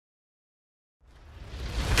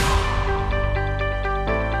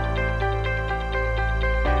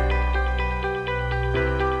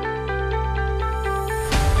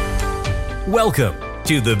Welcome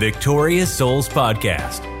to the Victorious Souls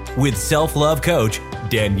Podcast with self-love coach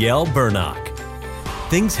Danielle Burnock.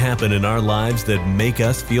 Things happen in our lives that make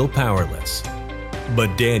us feel powerless.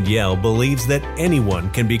 But Danielle believes that anyone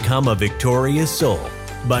can become a victorious soul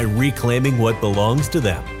by reclaiming what belongs to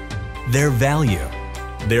them, their value,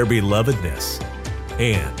 their belovedness,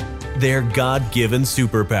 and their God-given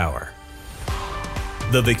superpower.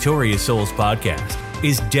 The Victorious Souls Podcast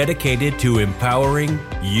is dedicated to empowering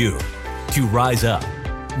you to rise up,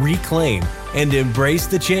 reclaim, and embrace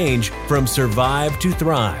the change from survive to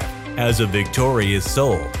thrive as a victorious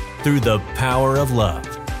soul through the power of love.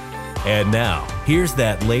 And now, here's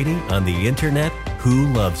that lady on the internet who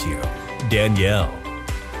loves you, Danielle.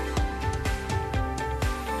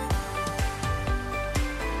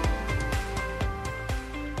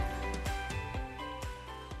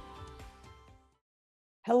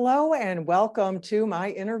 Hello and welcome to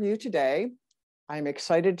my interview today. I'm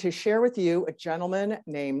excited to share with you a gentleman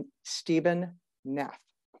named Stephen Neff.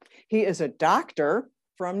 He is a doctor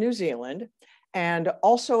from New Zealand and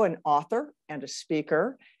also an author and a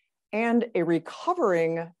speaker and a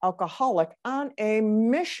recovering alcoholic on a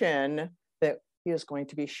mission that he is going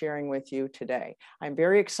to be sharing with you today. I'm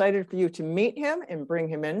very excited for you to meet him and bring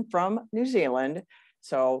him in from New Zealand.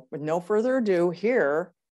 So with no further ado,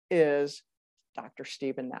 here is Dr.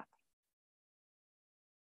 Stephen Neff.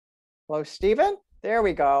 Hello, Stephen. There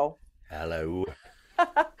we go. Hello.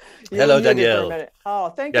 Hello, Danielle. Oh,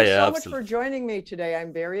 thank you so much for joining me today.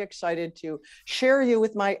 I'm very excited to share you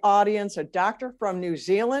with my audience, a doctor from New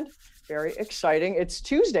Zealand. Very exciting. It's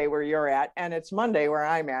Tuesday where you're at, and it's Monday where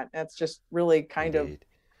I'm at. That's just really kind of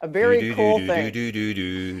a very cool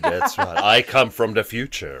thing. That's right. I come from the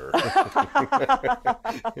future.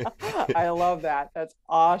 I love that. That's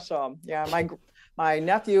awesome. Yeah, my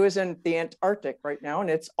nephew is in the Antarctic right now, and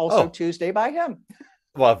it's also Tuesday by him.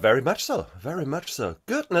 Well, very much so. Very much so.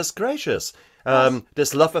 Goodness gracious.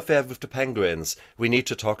 This love affair with the penguins. We need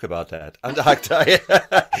to talk about that. Come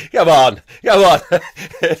on.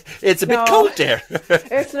 It's a bit cold there.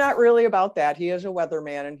 It's not really about that. He is a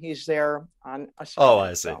weatherman, and he's there on a Sunday. Oh,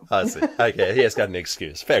 I see. Okay, he has got an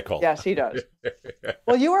excuse. Fair call. Yes, he does.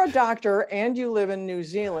 Well, you are a doctor, and you live in New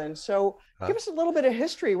Zealand. So give us a little bit of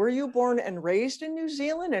history. Were you born and raised in New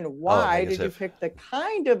Zealand? And why did you pick the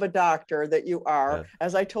kind of a doctor that you are? Yeah.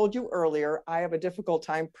 As I told you earlier, I have a difficult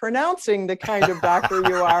time pronouncing the kind of doctor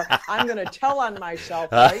you are. I'm going to tell on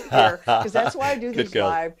myself right here, because that's why I do these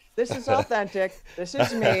live. This is authentic. This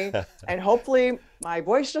is me. And hopefully my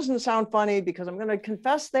voice doesn't sound funny, because I'm going to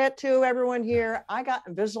confess that to everyone here. I got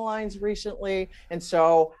Invisaligns recently, and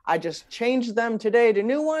so I just changed them today to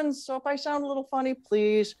new ones. So if I sound a little funny,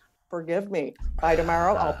 please forgive me. By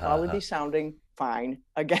tomorrow, I'll probably be sounding fine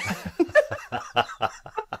again.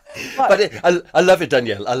 But I love it,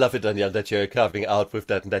 Danielle. I love it, Danielle, that you're carving out with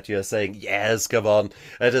that and that you're saying, yes, come on.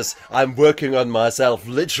 I'm working on myself,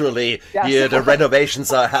 literally. Yes. Here, the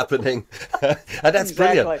renovations are happening. And that's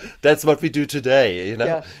brilliant. That's what we do today, you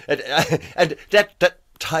know. Yes. And that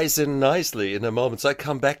ties in nicely in a moment. So I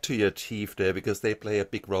come back to your teeth there, because they play a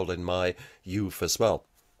big role in my youth as well.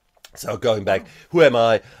 So going back, who am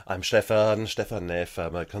I? I'm Stefan Neff.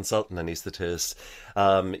 I'm a consultant anesthetist.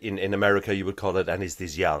 In America, you would call it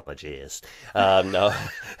anesthesiologist.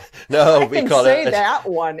 No, we call it. I can say that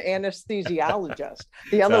one, anesthesiologist.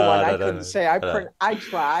 The other one I couldn't say. I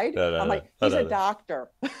tried. I'm like, he's a doctor.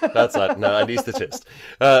 That's right. No, anesthetist.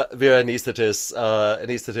 We're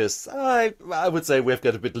anesthetists. I would say we've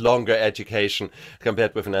got a bit longer education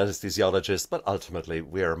compared with an anesthesiologist, but ultimately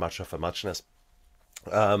we're much of a muchness.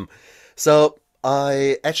 So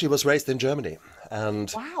I actually was raised in Germany,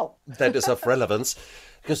 and that is of relevance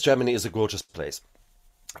because Germany is a gorgeous place.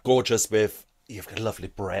 Gorgeous you've got lovely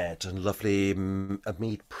bread and lovely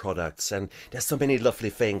meat products, and there's so many lovely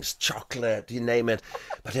things, chocolate, you name it,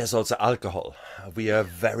 but there's also alcohol. We are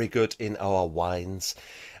very good in our wines,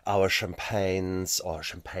 our champagnes or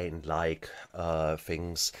champagne-like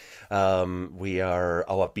things.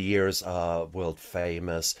 Our beers are world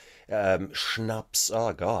famous. Schnapps,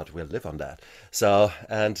 oh God, we'll live on that. So,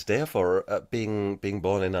 and therefore, being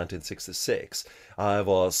born in 1966, I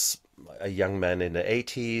was a young man in the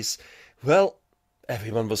 80s. Well,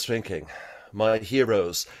 everyone was drinking. My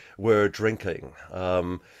heroes were drinking.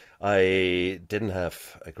 I didn't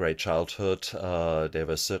have a great childhood. There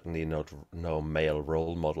were certainly no male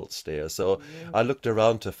role models there. So I looked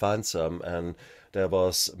around to find some, and there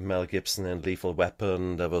was Mel Gibson in Lethal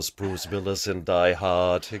Weapon. There was Bruce Willis in Die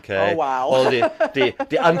Hard. Okay. Oh, wow. All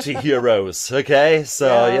the anti-heroes. Okay.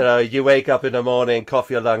 So, you wake up in the morning,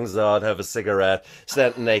 cough your lungs out, have a cigarette,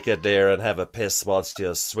 stand naked there and have a piss whilst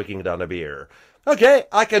you're swigging down a beer. Okay,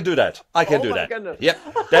 I can do that. I can do that. Goodness. Yeah,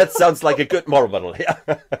 that sounds like a good moral model. Yeah,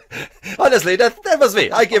 honestly, that was me.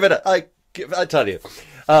 I give it. I tell you,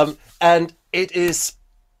 and it is.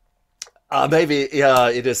 Maybe, yeah,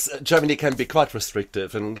 it is. Germany can be quite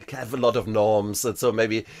restrictive and have a lot of norms. And so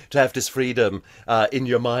maybe to have this freedom in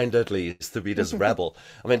your mind, at least, to be this rebel.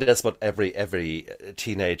 I mean, that's what every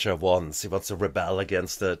teenager wants. He wants to rebel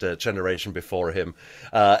against the generation before him.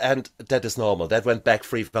 And that is normal. That went back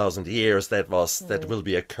 3,000 years. That will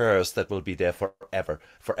be a curse that will be there forever,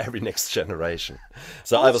 for every next generation.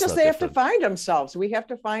 So well, I was just they different. Have to find themselves. We have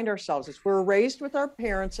to find ourselves. We're raised with our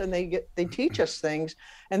parents and they teach us things.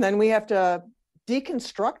 And then we have to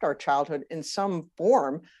deconstruct our childhood in some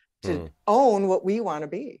form to own what we want to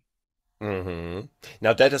be. Mm-hmm.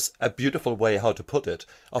 Now, that is a beautiful way how to put it.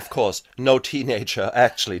 Of course, no teenager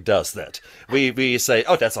actually does that. We say,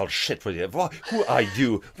 oh, that's all shit for you. Who are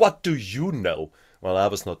you? What do you know? Well, I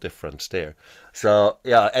was not different there. So,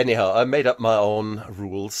 yeah, anyhow, I made up my own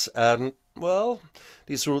rules. And, well,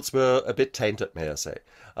 these rules were a bit tainted, may I say,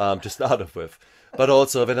 to start off with. But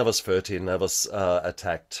also, when I was 13, I was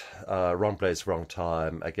attacked. Wrong place, wrong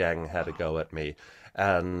time. A gang had a go at me.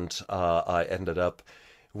 And I ended up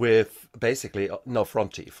with basically no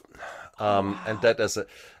front teeth. And that as a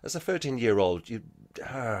 13-year-old,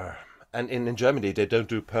 and in Germany, they don't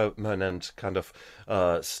do permanent kind of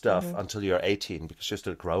stuff until you're 18 because you're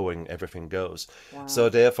still growing, everything goes. Wow. So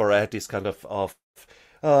therefore, I had this kind of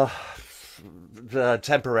the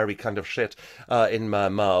temporary kind of shit in my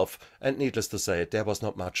mouth, and needless to say, there was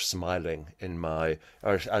not much smiling in my.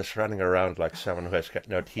 I was running around like someone who has got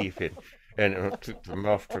no teeth in, and keep the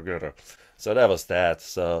mouth together. So that was that.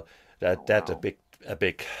 So that a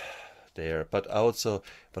big there. But also,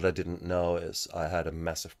 what I didn't know is I had a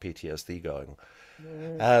massive PTSD going.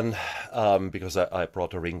 And because I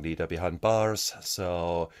brought a ringleader behind bars,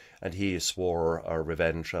 and he swore a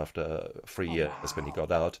revenge after 3 years when he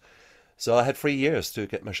got out. So I had 3 years to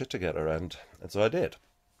get my shit together, and so I did.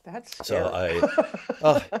 That's scary.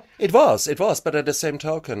 So it was. But at the same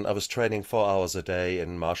token, I was training 4 hours a day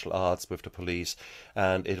in martial arts with the police,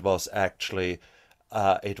 and it was actually,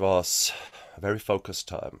 it was a very focused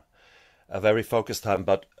time,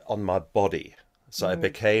 but on my body. So I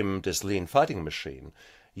became this lean fighting machine,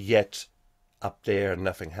 yet up there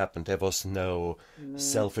nothing happened. There was no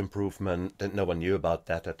self-improvement, that no one knew about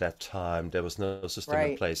that at that time. There was no system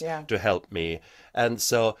in place to help me. And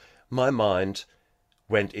so my mind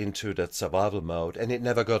went into that survival mode and it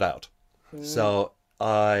never got out. So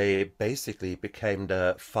I basically became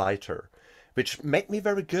the fighter, which made me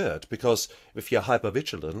very good because if you're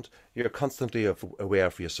hypervigilant, you're constantly aware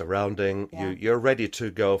of your surrounding. You're ready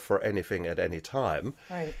to go for anything at any time,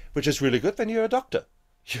 which is really good when you're a doctor.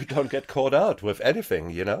 You don't get caught out with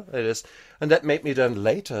anything, you know. It is, and that made me then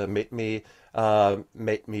later made me a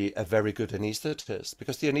very good anesthetist,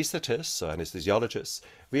 because the anesthetists or anesthesiologists,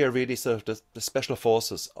 we are really sort of the special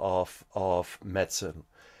forces of medicine.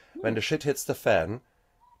 When the shit hits the fan,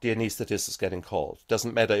 the anesthetist is getting called.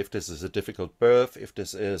 Doesn't matter if this is a difficult birth, if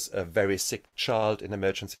this is a very sick child in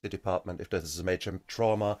emergency department, if this is a major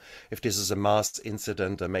trauma, if this is a mass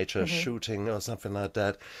incident, a major shooting or something like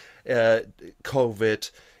that,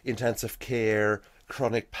 COVID, intensive care,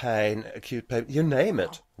 chronic pain, acute pain, you name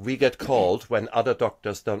it. We get called when other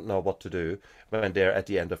doctors don't know what to do, when they're at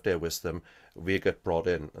the end of their wisdom, we get brought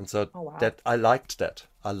in. And so that I liked that.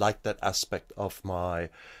 I liked that aspect of my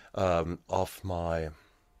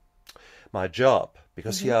job,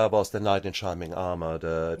 because here I was the knight in shining armor,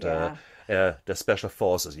 the special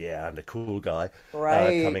forces, and the cool guy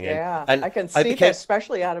coming in. And I can see that,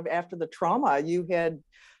 especially after the trauma, you had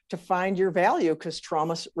to find your value, because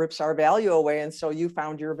trauma rips our value away, and so you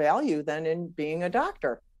found your value then in being a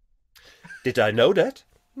doctor. Did I know that?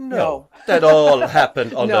 No. That all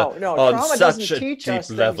happened on such a deep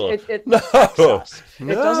level. It affects us. It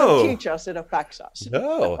doesn't teach us, it affects us.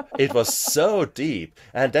 No, it was so deep.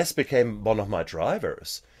 And this became one of my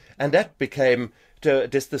drivers. And that became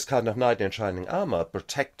this kind of knight in shining armor,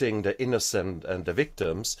 protecting the innocent and the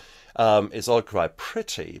victims, is all quite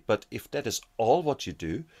pretty. But if that is all what you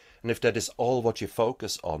do, and if that is all what you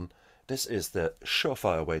focus on, this is the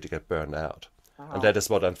surefire way to get burned out. And that is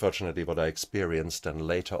what I experienced then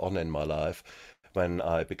later on in my life, when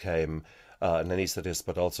I became an anesthetist,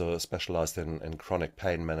 but also specialized in chronic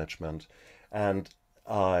pain management. And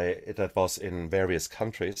that was in various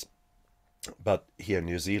countries, but here in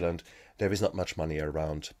New Zealand, there is not much money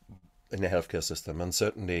around in the healthcare system, and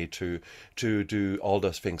certainly to do all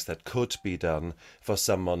those things that could be done for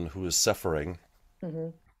someone who is suffering,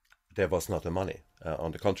 there was not the money.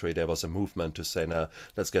 On the contrary, there was a movement to say, now,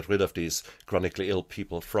 let's get rid of these chronically ill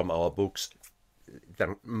people from our books.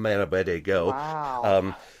 no matter where they go.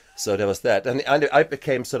 Wow. So there was that, and I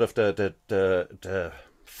became sort of the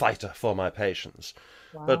fighter for my patients.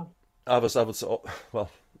 Wow. But I was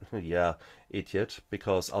well, yeah, idiot,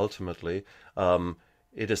 because ultimately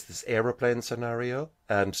it is this aeroplane scenario,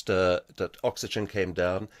 and the oxygen came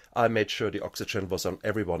down. I made sure the oxygen was on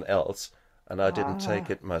everyone else, and I didn't take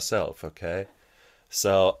it myself. Okay,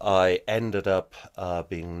 so I ended up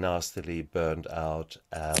being nastily burned out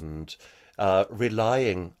and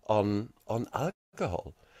relying on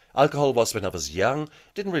alcohol. Alcohol was, when I was young,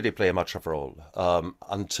 didn't really play much of a role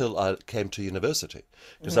until I came to university,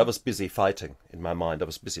 because I was busy fighting in my mind. I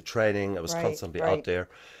was busy training. I was constantly out there.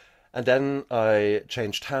 And then I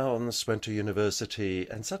changed towns, went to university,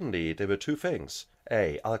 and suddenly there were two things.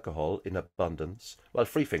 A, alcohol in abundance. Well,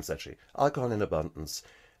 three things, actually. Alcohol in abundance.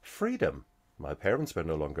 Freedom. My parents were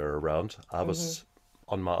no longer around. I was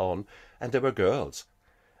on my own. And there were girls.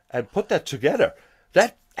 And put that together,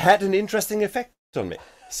 that had an interesting effect on me.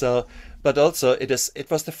 So, but also it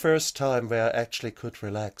was the first time where I actually could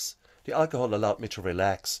relax. The alcohol allowed me to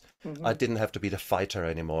relax. I didn't have to be the fighter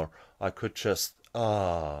anymore. I could just,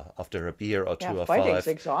 after a beer or two or fighting's five.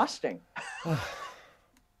 Exhausting.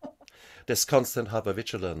 This constant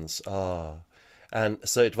hypervigilance. And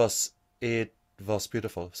so it was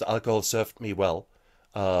beautiful. So alcohol served me well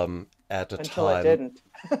at the Until time. it didn't.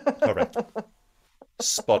 Correct.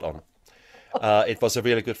 Spot on. It was a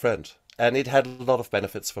really good friend. And it had a lot of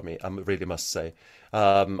benefits for me, I really must say.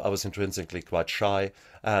 I was intrinsically quite shy,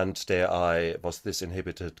 and there I was this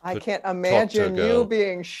inhibited. I can't imagine you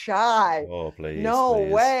being shy. Oh, please. No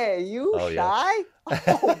please. way. You shy? Yeah.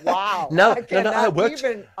 Oh, wow. No, I cannot I worked.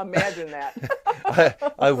 even imagine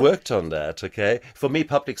that. I worked on that, okay? For me,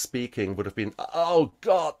 public speaking would have been, oh,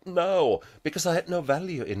 God, no, because I had no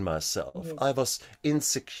value in myself. I was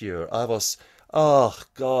insecure. I was... Oh,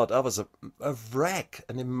 God, I was a wreck,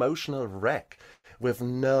 an emotional wreck with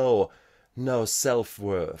no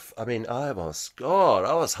self-worth. I mean, I was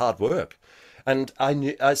hard work. And I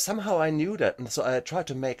knew that. And so I tried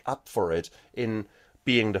to make up for it in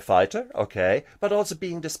being the fighter, okay, but also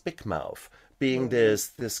being this big mouth, being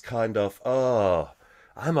this kind of,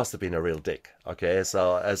 I must have been a real dick, okay?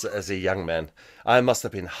 So as a young man, I must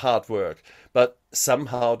have been hard work, but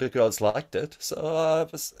somehow the girls liked it. So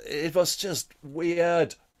it was just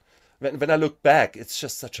weird. When I look back, it's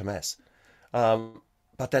just such a mess.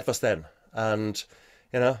 But that was then, and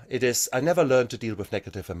it is. I never learned to deal with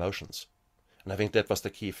negative emotions, and I think that was the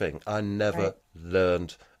key thing. I never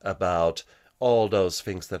learned about all those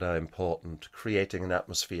things that are important, creating an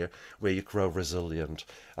atmosphere where you grow resilient,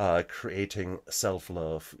 creating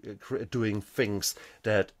self-love, doing things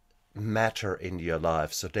that matter in your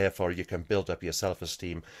life, so therefore you can build up your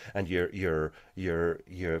self-esteem and your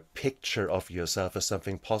picture of yourself as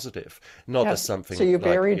something positive, not as something. So you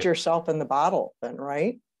buried yourself in the bottle then,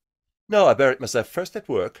 right? No, I buried myself first at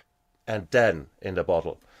work and then in the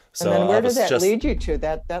bottle. So and then where did that lead you to?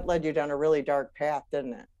 That led you down a really dark path,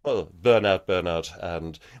 didn't it? Well, burnout,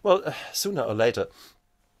 and well, sooner or later,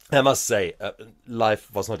 I must say,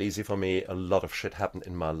 life was not easy for me. A lot of shit happened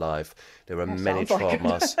in my life. There were many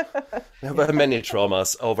traumas. There were many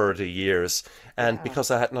traumas over the years, and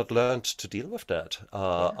because I had not learned to deal with that,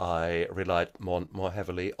 I relied more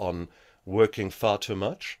heavily on working far too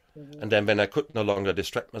much. And then when I could no longer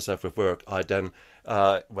distract myself with work, I then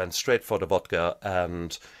went straight for the vodka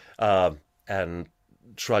and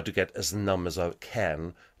tried to get as numb as I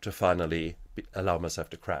can to finally allow myself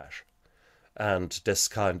to crash. And this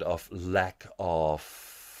kind of lack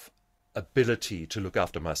of ability to look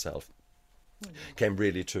after myself came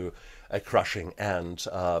really to a crushing end.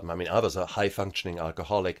 I mean, I was a high-functioning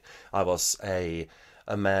alcoholic. I was a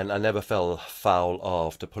man. I never fell foul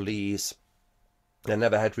of the police. I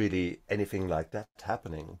never had really anything like that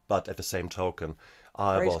happening. But at the same token,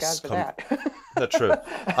 I was that's true.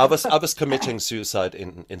 I was committing suicide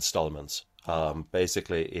in installments,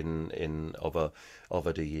 basically in over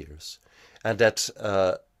the years. And that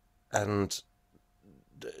and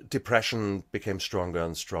depression became stronger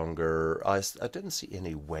and stronger. I didn't see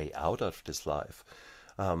any way out of this life.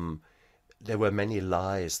 There were many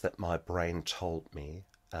lies that my brain told me,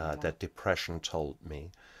 that depression told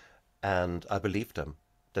me, and I believed them,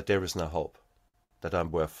 that there is no hope, that I'm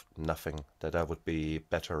worth nothing, that I would be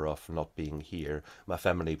better off not being here, my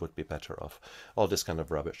family would be better off, all this kind of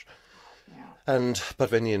rubbish. But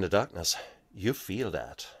when you're in the darkness, you feel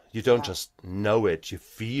that. You don't just know it, you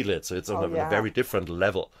feel it. So it's on a very different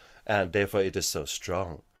level. And therefore it is so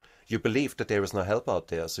strong. You believe that there is no help out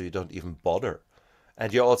there, so you don't even bother.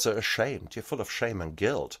 And you're also ashamed. You're full of shame and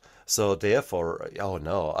guilt. So therefore, oh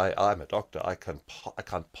no, I'm a doctor. I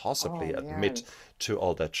can't possibly admit to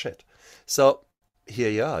all that shit. So here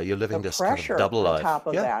you are. You're living this kind of double life.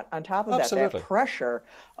 On top of that pressure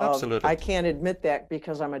of I can't admit that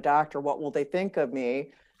because I'm a doctor. What will they think of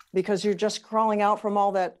me? Because you're just crawling out from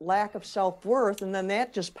all that lack of self-worth, and then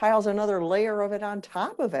that just piles another layer of it on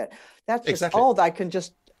top of it. That's just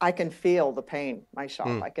I can feel the pain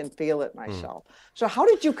myself. I can feel it myself. So how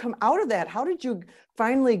did you come out of that? How did you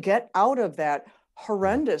finally get out of that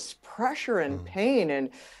horrendous pressure and pain and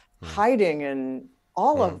hiding and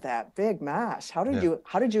all of that big mess? How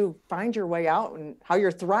did you find your way out, and how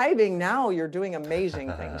you're thriving now? You're doing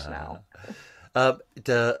amazing things now.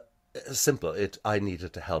 Simple. I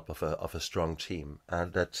needed the help of a strong team,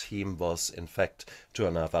 and that team was in fact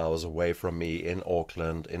 2.5 hours away from me in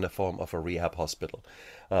Auckland in the form of a rehab hospital.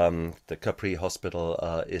 The Capri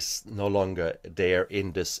Hospital is no longer there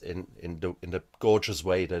in the gorgeous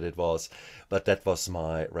way that it was, but that was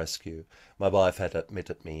my rescue. My wife had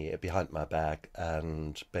admitted me behind my back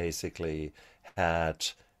and basically had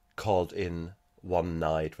called in one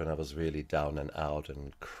night when I was really down and out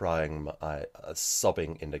and crying,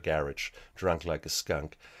 sobbing in the garage, drunk like a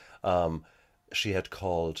skunk. She had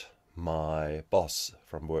called my boss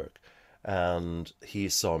from work, and he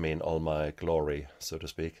saw me in all my glory, so to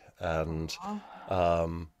speak. And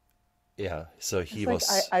so he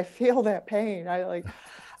was. I feel that pain. I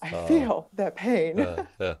feel that pain.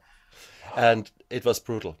 And it was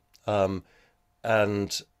brutal.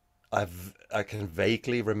 And I can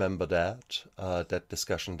vaguely remember that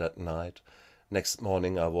discussion that night. Next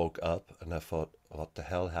morning I woke up and I thought, what the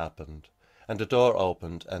hell happened? And the door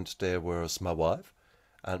opened and there was my wife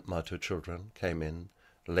and my 2 children came in,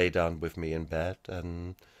 lay down with me in bed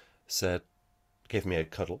and gave me a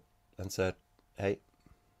cuddle and said, hey,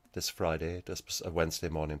 this Friday, this was a Wednesday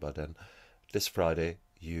morning by then, this Friday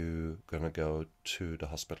you're gonna go to the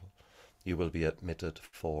hospital. You will be admitted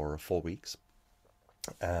for 4 weeks.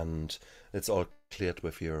 And it's all cleared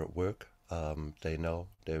with your work. They know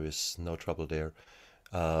there is no trouble there.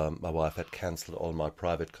 My wife had cancelled all my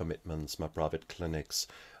private commitments, my private clinics,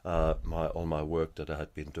 all my work that I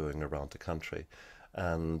had been doing around the country,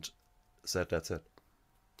 and said that's it.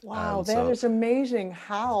 Wow, that is amazing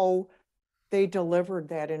how they delivered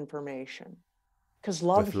that information. Because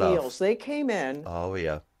Love Heals, they came in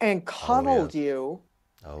and cuddled you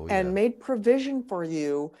and made provision for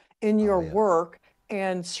you in your work,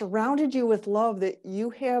 and surrounded you with love, that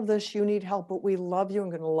you have this, you need help, but we love you and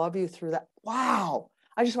going to love you through that. Wow.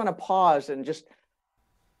 I just want to pause and just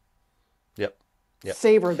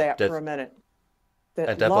savor that for a minute.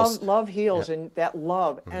 That love heals, and that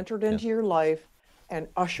love entered into your life and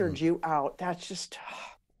ushered you out. That's just,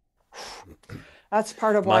 that's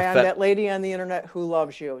part of why I'm that lady on the internet who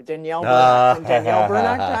loves you. Danielle Bernock from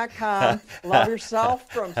DanielleBernock.com. Love yourself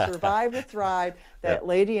from Survive to Thrive. That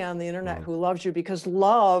lady on the internet who loves you, because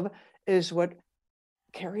love is what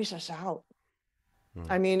carries us out.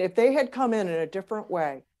 I mean, if they had come in a different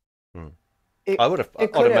way, I would have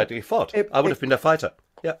automatically fought. I would have been a fighter.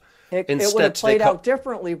 Yeah. It would have played out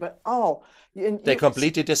differently, but they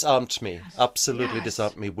completely disarmed me, absolutely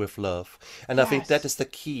disarmed me with love. And I think that is the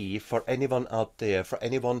key for anyone out there, for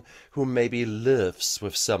anyone who maybe lives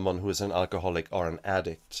with someone who is an alcoholic or an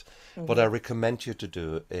addict. What I recommend you to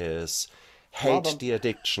do is hate the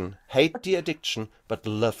addiction, but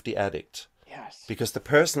love the addict. Yes. Because the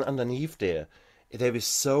person underneath there is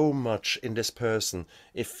so much in this person.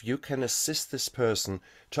 If you can assist this person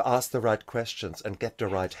to ask the right questions and get the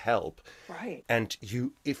right help, and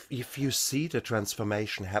if you see the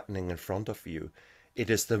transformation happening in front of you, it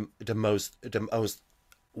is the most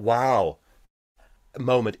wow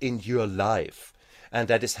moment in your life. And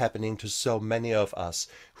that is happening to so many of us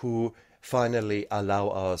who finally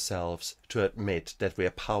allow ourselves to admit that we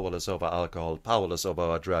are powerless over alcohol, powerless over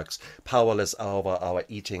our drugs, powerless over our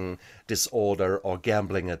eating disorder or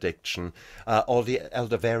gambling addiction, all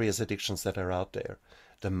the various addictions that are out there.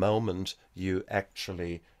 The moment you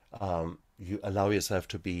actually you allow yourself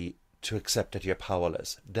to accept that you're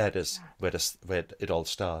powerless, that is where it all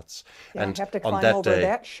starts. And you have to climb over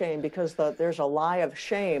that shame, because there's a lie of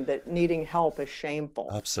shame that needing help is shameful.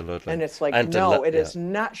 Absolutely. And it's like, no, it is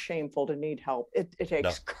not shameful to need help. It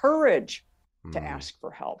takes courage to ask for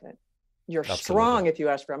help. And you're strong if you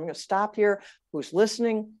ask for help. I'm going to stop here. Who's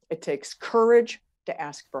listening? It takes courage to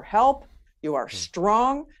ask for help. You are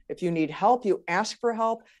strong. If you need help, you ask for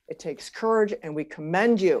help. It takes courage, and we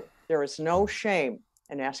commend you. There is no shame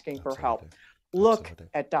and asking for help. Look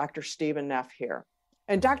at Dr. Stephen Neff here.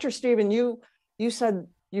 And Dr. Stephen, you said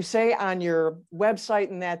you say on your website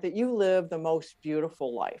and that you live the most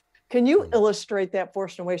beautiful life. Can you illustrate that for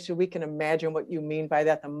us in a way so we can imagine what you mean by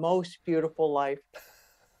that, the most beautiful life?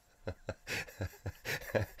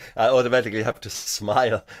 I automatically have to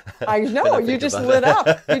smile. I know, you just lit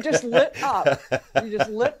up. You just lit up. You just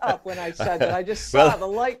lit up when I said that. I just saw the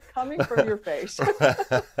light coming from your face.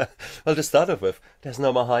 Well, to start off with, there's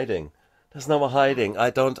no more hiding. There's no more hiding. I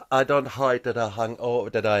don't hide that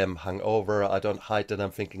I am hungover. I don't hide that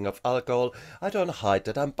I'm thinking of alcohol. I don't hide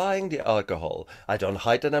that I'm buying the alcohol. I don't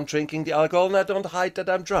hide that I'm drinking the alcohol, and I don't hide that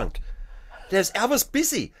I'm drunk. I was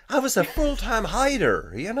busy. I was a full-time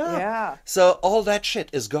hider, you know? Yeah. So all that shit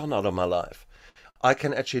is gone out of my life. I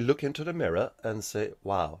can actually look into the mirror and say,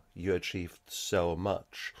 wow, you achieved so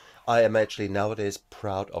much. I am actually nowadays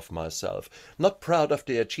proud of myself. Not proud of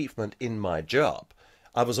the achievement in my job.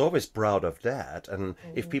 I was always proud of that. And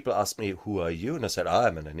if people ask me, who are you? And I said,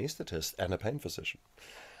 I'm an anesthetist and a pain physician.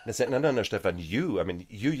 And they said, no, Stefan, you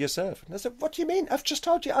yourself. And I said, what do you mean? I've just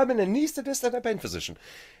told you I'm an anesthetist and a pain physician.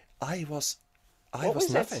 I was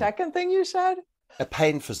nothing. That second thing you said? A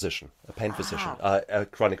pain physician,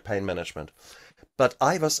 chronic pain management. But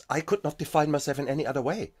I could not define myself in any other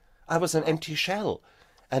way. I was an empty shell.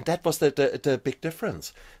 And that was the big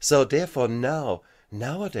difference. So therefore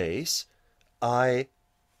nowadays, I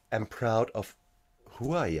am proud of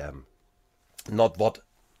who I am, not what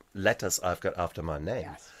letters I've got after my name.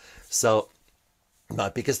 Yes. So my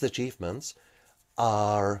biggest achievements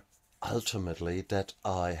are ultimately that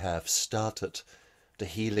I have started the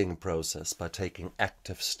healing process by taking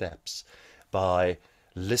active steps, by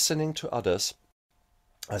listening to others.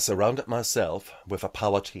 I surrounded myself with a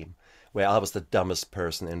power team where I was the dumbest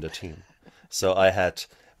person in the team. So I had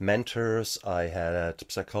mentors, I had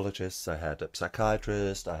psychologists, I had a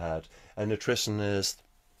psychiatrist, I had a nutritionist,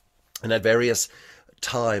 and at various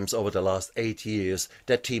times over the last 8 years,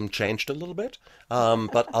 that team changed a little bit.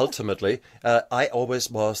 But ultimately, I always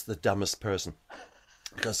was the dumbest person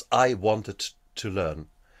because I wanted to learn.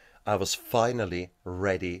 I was finally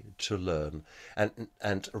ready to learn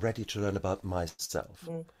and ready to learn about myself.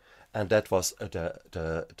 And that was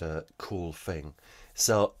the cool thing.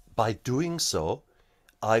 So by doing so,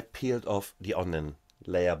 I peeled off the onion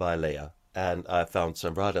layer by layer, and I found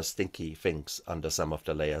some rather stinky things under some of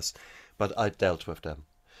the layers, but I dealt with them.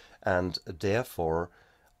 And therefore,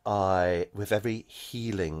 with every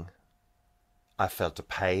healing, I felt the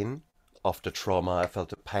pain of the trauma, I felt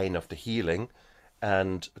the pain of the healing,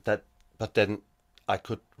 but then I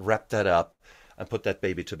could wrap that up and put that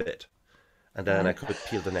baby to bed. And then I could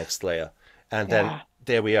peel the next layer. And then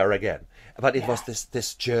there we are again. But it was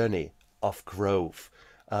this journey of growth,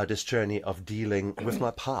 this journey of dealing with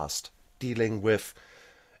my past, dealing with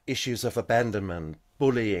issues of abandonment,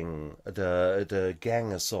 bullying, the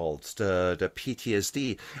gang assaults, the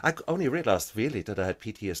PTSD. I only realized really that I had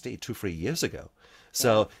PTSD 2-3 years ago.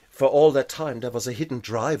 So for all that time, there was a hidden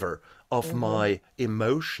driver of my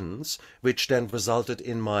emotions, which then resulted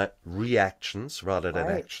in my reactions rather than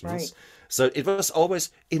actions. Right. So it was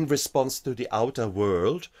always in response to the outer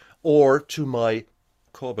world or to my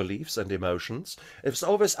core beliefs and emotions. It was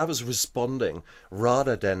always I was responding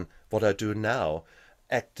rather than what I do now,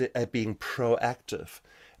 being proactive,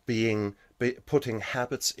 putting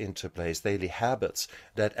habits into place, daily habits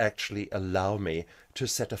that actually allow me to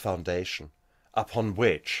set a foundation upon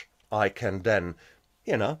which I can then,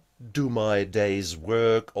 do my day's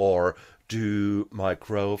work or do my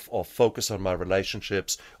growth or focus on my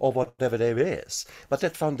relationships or whatever there is. But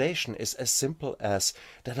that foundation is as simple as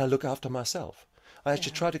that I look after myself. I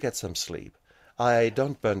actually try to get some sleep. I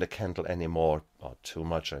don't burn the candle anymore, not too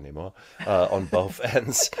much anymore, on both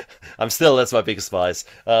ends. That's my biggest vice.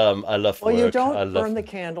 I love work. Well, you don't burn the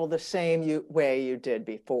candle the same way you did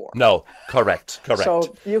before. No, correct.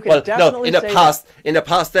 So you can definitely in the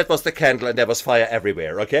past, that was the candle and there was fire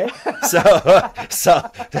everywhere, okay? So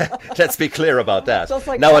let's be clear about that. So it's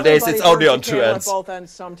like nowadays, it's only on two ends. Both ends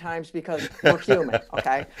sometimes because we're human,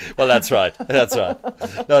 okay? Well, that's right.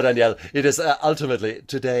 No, Danielle, it is ultimately,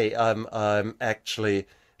 today, I'm actually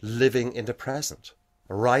living in the present.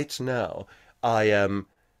 Right now, I am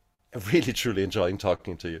really truly enjoying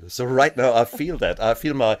talking to you. So right now I feel that. I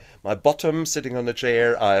feel my bottom sitting on the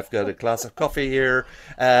chair. I've got a glass of coffee here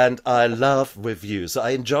and I love with you. So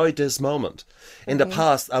I enjoy this moment. In the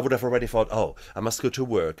past, I would have already thought, oh, I must go to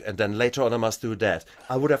work and then later on I must do that.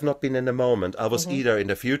 I would have not been in the moment. I was either in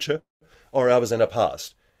the future or I was in the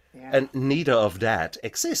past. Yeah. And neither of that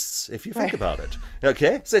exists if you think about it.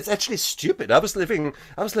 Okay, so it's actually stupid. I was living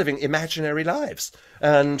imaginary lives,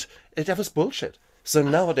 and that was bullshit. So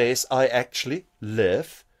nowadays I actually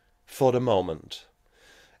live for the moment,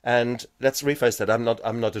 And let's rephrase that.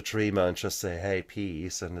 I'm not a dreamer and just say, hey,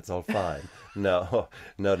 peace, and it's all fine. No,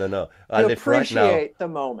 no. I live right now. Appreciate the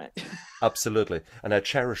moment. Absolutely. And I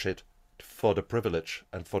cherish it for the privilege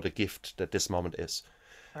and for the gift that this moment is.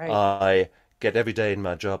 Right. I get every day in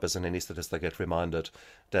my job as an anesthetist, I get reminded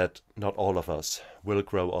that not all of us will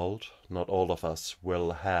grow old. Not all of us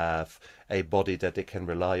will have a body that they can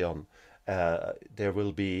rely on. There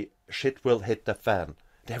will be, shit will hit the fan.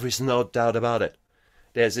 There is no doubt about it.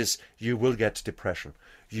 There's this, you will get depression.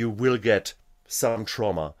 You will get some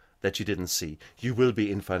trauma that you didn't see. You will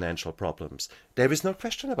be in financial problems. There is no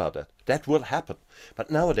question about that. That will happen.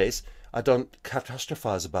 But nowadays, I don't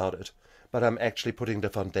catastrophize about it, but I'm actually putting the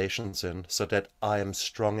foundations in so that I am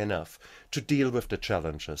strong enough to deal with the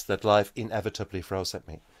challenges that life inevitably throws at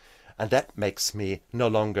me. And that makes me no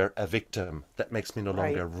longer a victim. That makes me no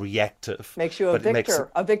longer reactive. Makes you a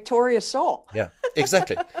victor, a victorious soul. Yeah,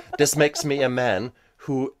 exactly. This makes me a man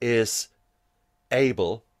who is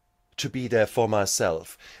able to be there for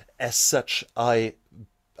myself. As such, I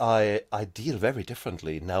deal very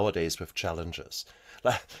differently nowadays with challenges.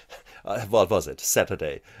 What was it?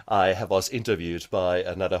 Saturday. I was interviewed by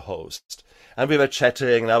another host. And we were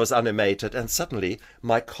chatting and I was animated. And suddenly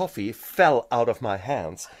my coffee fell out of my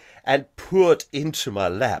hands and poured into my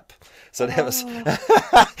lap. So there was,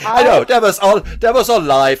 I know, that was all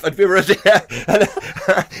live, and we were there. And,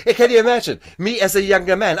 can you imagine me as a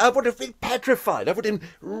younger man? I would have been petrified. I would have been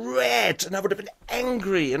red, and I would have been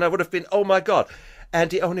angry, and I would have been, oh my God.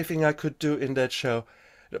 And the only thing I could do in that show,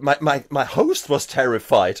 my host was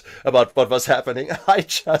terrified about what was happening. I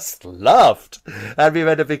just laughed, and we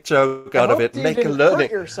made a big joke out of it. Make a learning.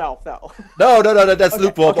 Hurt yourself, though. No. That's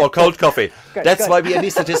lukewarm or cold coffee. That's why we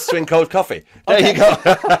anesthetists drink cold coffee. There you go.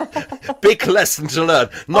 Big lesson to learn.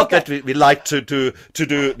 Not that we like to do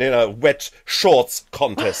wet shorts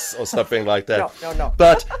contests or something like that. No.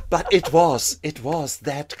 But it was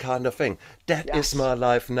that kind of thing. That is my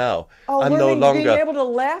life now. I'm no longer being able to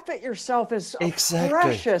laugh at yourself is a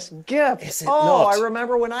precious gift. Is it not? I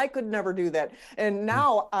remember when I could never do that, and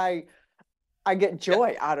now I get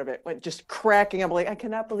joy out of it. When just cracking up, like, I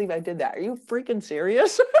cannot believe I did that. Are you freaking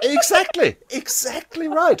serious? Exactly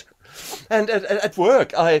right. And at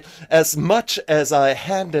work, as much as I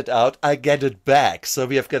hand it out, I get it back. So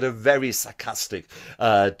we have got a very sarcastic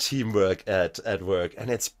teamwork at work, and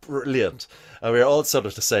it's brilliant. We're all sort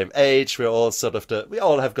of the same age. We all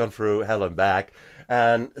have gone through hell and back.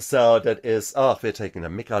 And so that is, we're taking the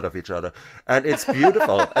mick out of each other, and it's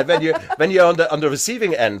beautiful. And when you're on the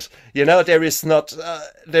receiving end, there is not,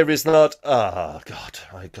 oh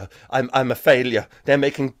God, I'm a failure. They're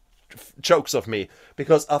making jokes of me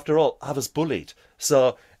because, after all, I was bullied.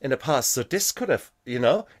 So in the past, so this could have, in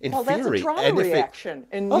theory, that's a trauma reaction,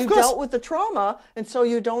 and you dealt with the trauma, and so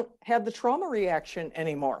you don't have the trauma reaction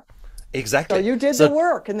anymore. Exactly. So you did the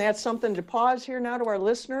work, and that's something to pause here now to our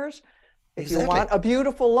listeners. If you want a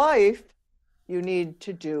beautiful life, you need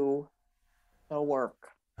to do the work.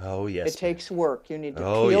 Oh, yes. It takes work. You need to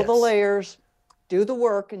peel the layers, do the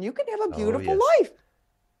work, and you can have a beautiful life.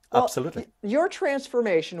 Well, absolutely. Your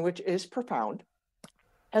transformation, which is profound,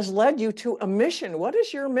 has led you to a mission. What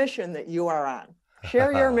is your mission that you are on?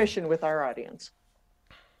 Share your mission with our audience.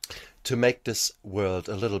 To make this world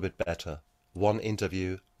a little bit better, one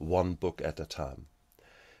interview, one book at a time.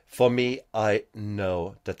 For me, I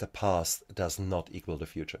know that the past does not equal the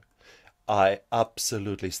future. I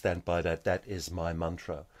absolutely stand by that. That is my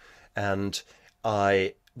mantra. And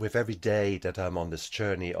with every day that I'm on this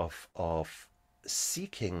journey of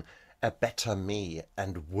seeking a better me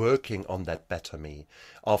and working on that better me,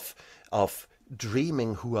 of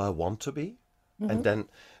dreaming who I want to be, and then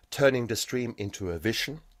turning this dream into a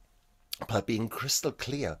vision by being crystal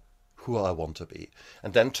clear who I want to be,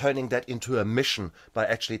 and then turning that into a mission by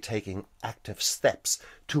actually taking active steps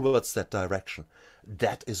towards that direction.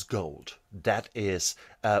 That is gold. That is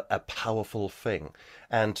a powerful thing.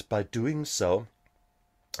 And by doing so,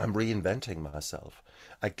 I'm reinventing myself.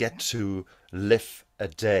 I get to live a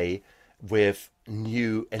day with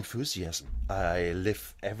new enthusiasm. I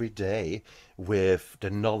live every day with the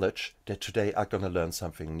knowledge that today I'm going to learn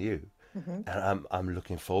something new. And I'm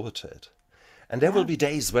looking forward to it. And there will be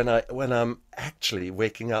days when I'm actually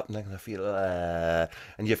waking up and I'm gonna feel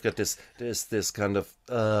and you've got this kind of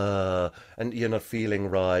and you're not feeling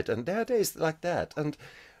right. And there are days like that. And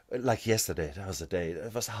like yesterday,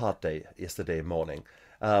 it was a hard day yesterday morning.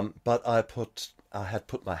 But I had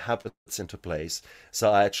put my habits into place, so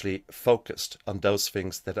I actually focused on those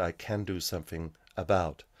things that I can do something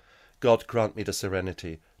about. God grant me the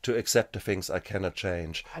serenity to accept the things I cannot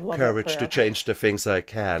change, courage to change the things I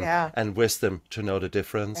can, and wisdom to know the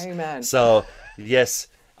difference. Amen. So, yes,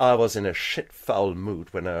 I was in a shit foul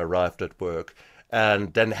mood when I arrived at work.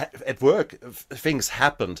 And then at work, things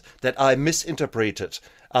happened that I misinterpreted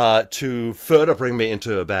to further bring me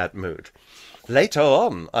into a bad mood. Later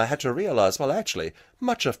on, I had to realize, well, actually,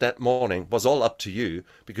 much of that morning was all up to you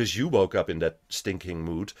because you woke up in that stinking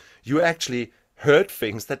mood. You actually heard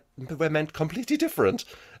things that were meant completely different.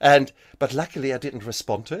 But luckily, I didn't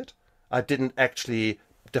respond to it. I didn't actually,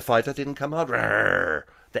 the fighter didn't come out. Rawr,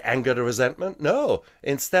 the anger, the resentment. No.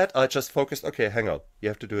 Instead, I just focused, okay, hang on. You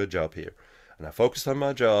have to do a job here. And I focused on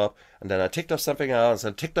my job, and then I ticked off something else,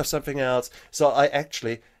 and ticked off something else. So I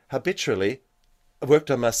actually habitually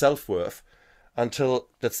worked on my self-worth until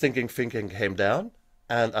that stinking thinking came down,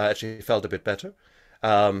 and I actually felt a bit better.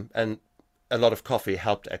 And a lot of coffee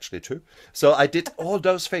helped actually too. So I did all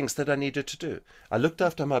those things that I needed to do. I looked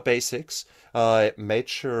after my basics. I made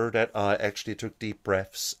sure that I actually took deep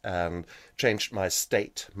breaths and changed my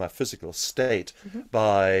state, my physical state,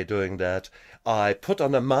 by doing that. I put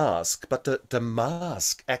on a mask, but the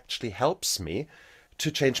mask actually helps me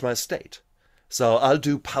to change my state. So I'll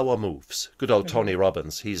do power moves. Good old Tony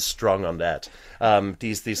Robbins, he's strong on that.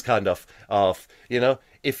 These kind of,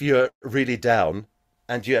 if you're really down,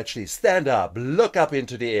 and you actually stand up, look up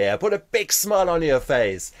into the air, put a big smile on your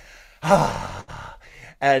face,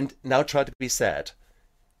 and now try to be sad.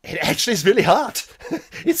 It actually is really hard.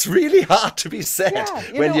 It's really hard to be sad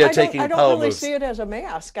when you're taking power moves. I don't really see it as a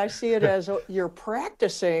mask. I see it as you're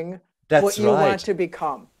practicing what you want to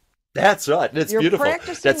become. That's right. It's beautiful. You're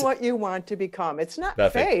practicing what you want to become. It's not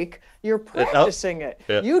fake. You're practicing it.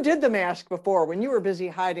 Yeah. You did the mask before when you were busy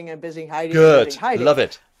hiding and busy hiding. Good. And busy hiding. Love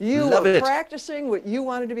it. You were practicing what you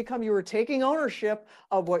wanted to become. You were taking ownership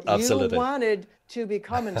of what you wanted to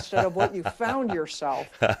become instead of what you found yourself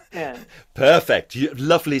in. Perfect.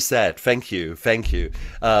 Lovely said. Thank you. Thank you.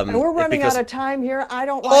 And we're running out of time here. I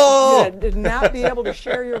don't want you to not be able to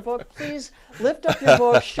share your book. Please lift up your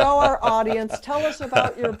book, show our audience, tell us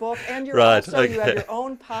about your book, and you have your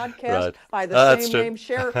own podcast by the same name.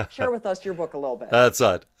 Share with us your book a little bit. That's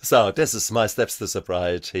right. So this is my steps to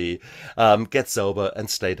sobriety. Get sober and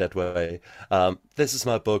stay that way. This is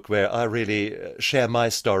my book where I really share my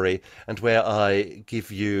story and where I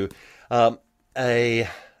give you a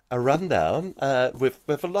rundown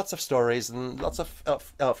with lots of stories and lots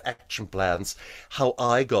of action plans, how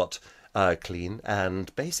I got clean.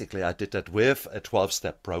 And basically I did that with a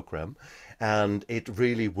 12-step program. And it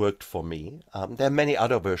really worked for me. There are many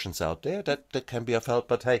other versions out there that can be of help,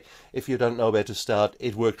 but hey, if you don't know where to start,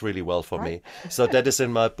 it worked really well for me. So that is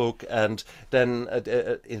in my book. And then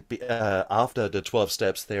after the 12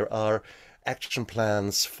 steps, there are action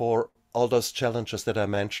plans for all those challenges that I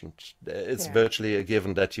mentioned. It's virtually a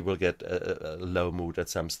given that you will get a low mood at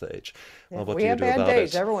some stage. Well, what we do you have do bad about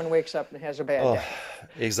days. it? Everyone wakes up and has a bad day.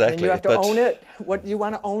 Exactly. And you have to own it. What you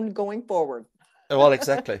want to own going forward. Well,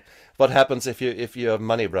 exactly. What happens if your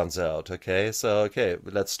money runs out? Okay, so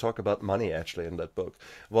let's talk about money actually in that book.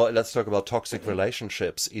 Well, let's talk about toxic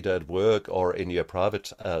relationships, either at work or in your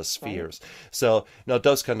private spheres. So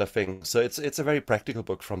those kind of things. So it's a very practical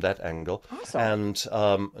book from that angle. Awesome. And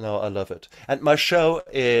I love it. And my show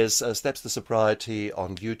is Steps to Sobriety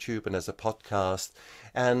on YouTube and as a podcast.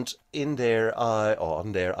 And on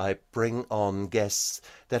there I bring on guests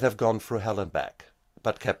that have gone through hell and back,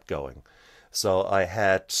 but kept going. So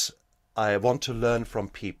I want to learn from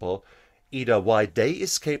people either why they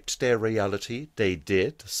escaped their reality, they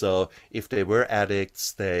did. So if they were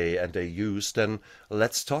addicts, they used, then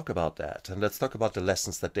let's talk about that. And let's talk about the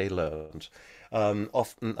lessons that they learned.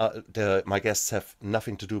 Often my guests have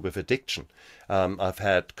nothing to do with addiction. I've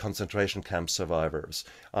had concentration camp survivors.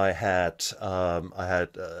 I had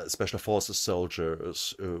special forces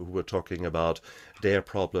soldiers who were talking about their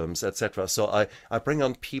problems, etc. So I bring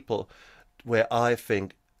on people where I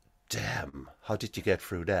think, damn, how did you get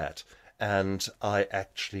through that? And I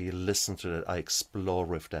actually listen to it. I explore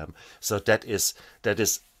with them. So that is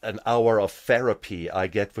an hour of therapy I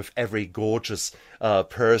get with every gorgeous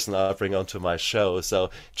person I bring onto my show. So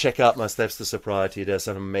check out my Steps to Sobriety. There's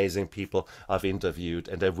some amazing people I've interviewed,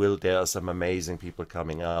 and there are some amazing people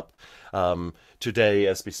coming up. Today,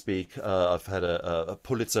 as we speak, I've had a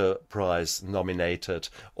Pulitzer Prize nominated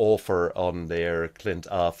author on there, Clint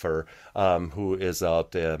Arthur, who is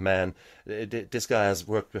out there. Man, this guy has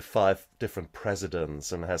worked with 5 different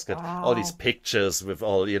presidents and has got all these pictures with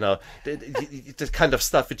all, the kind of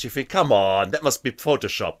stuff that you think, come on, that must be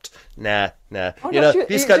photoshopped. Nah.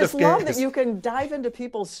 These kind of love that you can dive into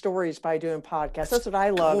people's stories by doing podcasts. That's what I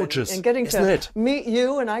love. Gorgeous. And getting to meet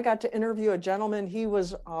you, and I got to interview a gentleman. He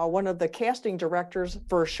was one of the casting directors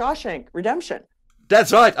for Shawshank Redemption.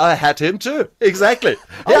 That's right. I had him too. Exactly.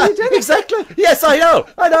 Oh, yeah, you did? Exactly. Yes, I know.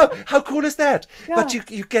 How cool is that? Yeah. But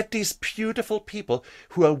you get these beautiful people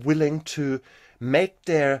who are willing to make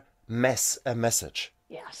their mess a message.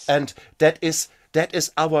 Yes. And that is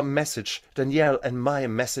our message, Danielle, and my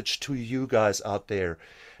message to you guys out there.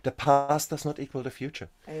 The past does not equal the future.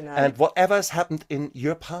 Amen. And whatever has happened in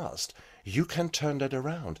your past, you can turn that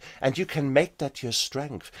around. And you can make that your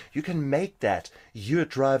strength. You can make that your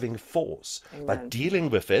driving force. Amen. By dealing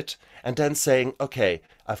with it and then saying, okay,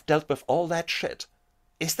 I've dealt with all that shit.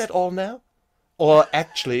 Is that all now? Or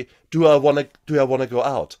actually, do I want to go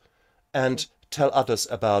out and tell others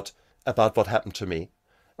about what happened to me,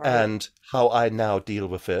 right, and how I now deal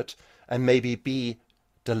with it, and maybe be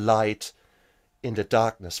the light in the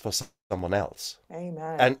darkness for someone else.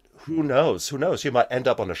 Amen. And who knows? You might end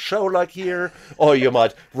up on a show like here, or you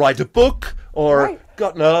might write a book, or right,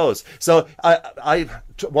 God knows. So I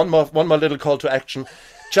one more little call to action.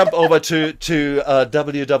 Jump over to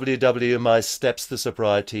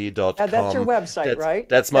www.mystepstosobriety.com. Yeah, that's your website, right?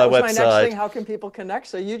 That's my website. My next thing, how can people connect?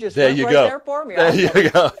 So you just there went you right go. there for me. There you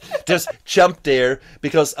go. Just jump there,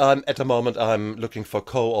 because at the moment I'm looking for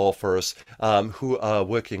co-authors who are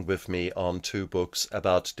working with me on 2 books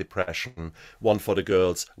about depression, one for the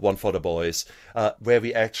girls, one for the boys, where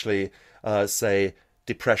we actually say,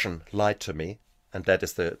 depression lied to me. And that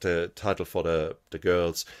is the title for the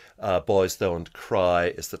girls. Boys Don't Cry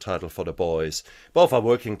is the title for the boys. Both are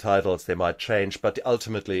working titles. They might change, but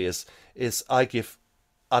ultimately is I give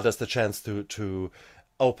others the chance to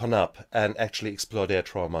open up and actually explore their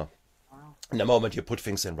trauma. Wow. And the moment you put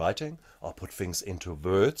things in writing or put things into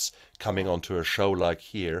words, coming onto a show like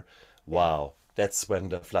here, wow, that's when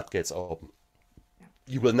the floodgates open.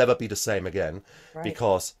 You will never be the same again, right,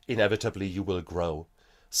 because inevitably you will grow.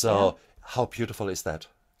 So. Yeah. How beautiful is that?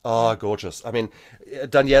 Oh, gorgeous. I mean,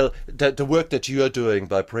 Danielle, the work that you are doing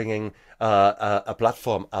by bringing a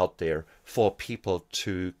platform out there for people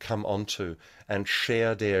to come onto and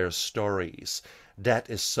share their stories,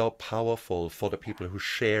 that is so powerful for the people who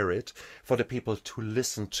share it, for the people to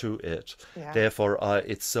listen to it. Yeah. Therefore,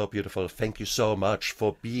 it's so beautiful. Thank you so much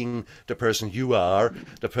for being the person you are,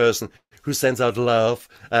 the person who sends out love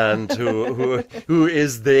and who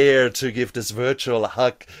is there to give this virtual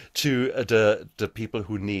hug to the people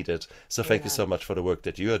who need it. So thank you so much for the work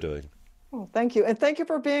that you are doing. Well, thank you. And thank you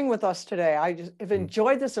for being with us today. I just have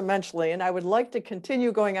enjoyed this immensely, and I would like to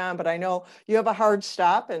continue going on, but I know you have a hard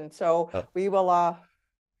stop, and so we will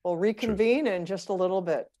we'll reconvene in just a little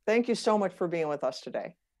bit. Thank you so much for being with us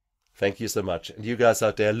today. Thank you so much. And you guys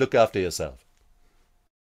out there, look after yourself.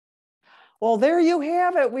 Well, there you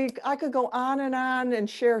have it. I could go on and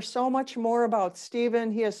share so much more about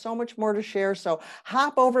Stephen. He has so much more to share. So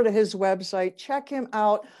hop over to his website, check him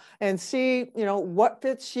out, and see, what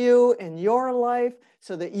fits you in your life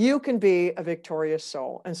so that you can be a victorious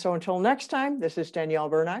soul. And so until next time, this is Danielle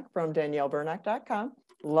Bernock from DanielleBernock.com.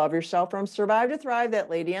 Love yourself from Survive to Thrive, that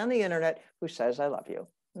lady on the internet who says, I love you.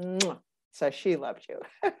 Mwah. Says she loved you.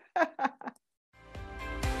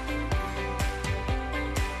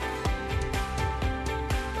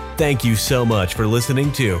 Thank you so much for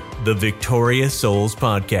listening to the Victorious Souls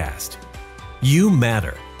Podcast. You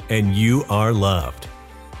matter, and you are loved.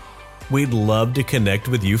 We'd love to connect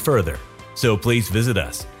with you further, so please visit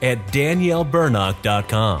us at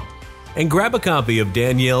DanielleBernock.com and grab a copy of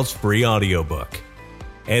Danielle's free audiobook.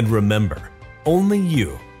 And remember, only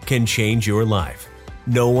you can change your life.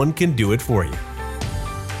 No one can do it for you.